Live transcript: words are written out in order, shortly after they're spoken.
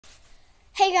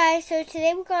Hey guys, so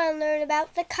today we're going to learn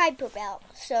about the Kuiper belt.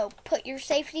 So put your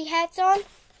safety hats on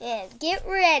and get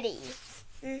ready.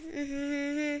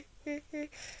 Kuiper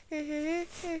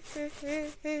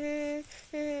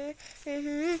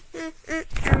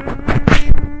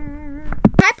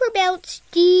belt's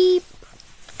deep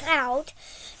out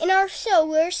in our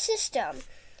solar system.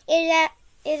 It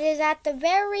is at the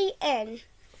very end.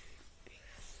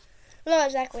 Not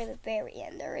exactly the very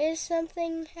end. There is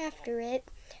something after it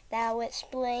that I'll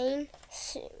explain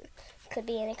soon. Could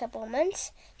be in a couple of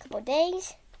months, a couple of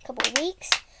days, a couple of weeks.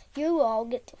 You all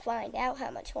get to find out how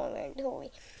much longer until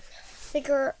we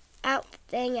figure out the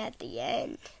thing at the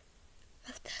end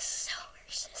of the solar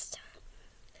system.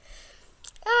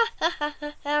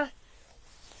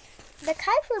 The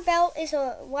Kuiper belt is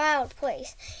a wild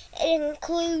place. It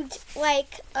includes,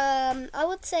 I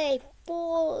would say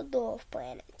 4 dwarf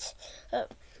planets.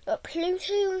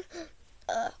 Pluto,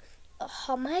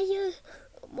 Haumea,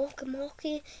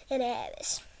 Moki, and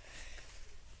Avis.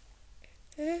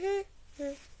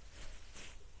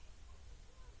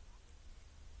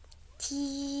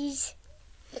 Tease.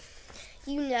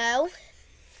 You know,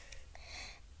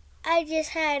 I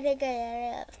just had to get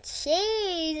a little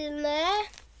cheese in there.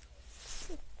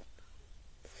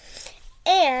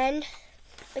 And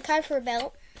the Kuiper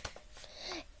belt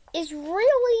is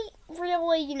really,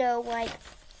 really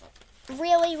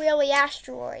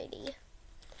asteroidy.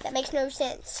 That makes no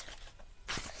sense.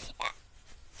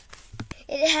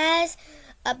 It has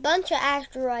a bunch of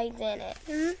asteroids in it.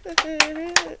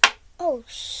 Oh,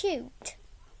 shoot.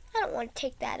 I don't want to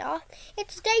take that off.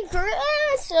 It's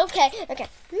dangerous. Okay.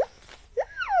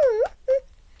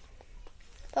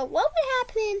 But what would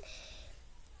happen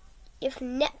if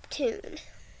Neptune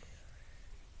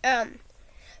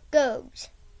goes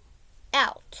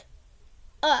out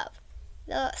of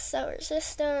the solar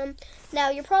system? Now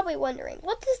you're probably wondering,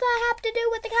 what does that have to do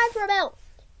with the Kuiper belt?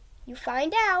 You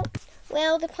find out.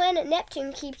 Well, the planet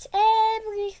Neptune keeps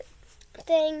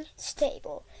everything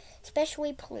stable,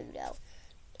 especially Pluto.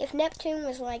 If Neptune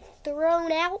was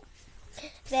thrown out,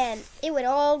 then it would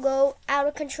all go out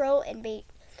of control and be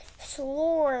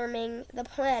swarming the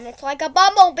planets like a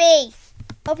bumblebee.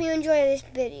 Hope you enjoy this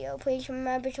video. Please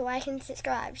remember to like and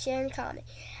subscribe, share and comment.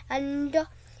 And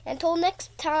until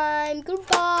next time,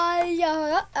 goodbye.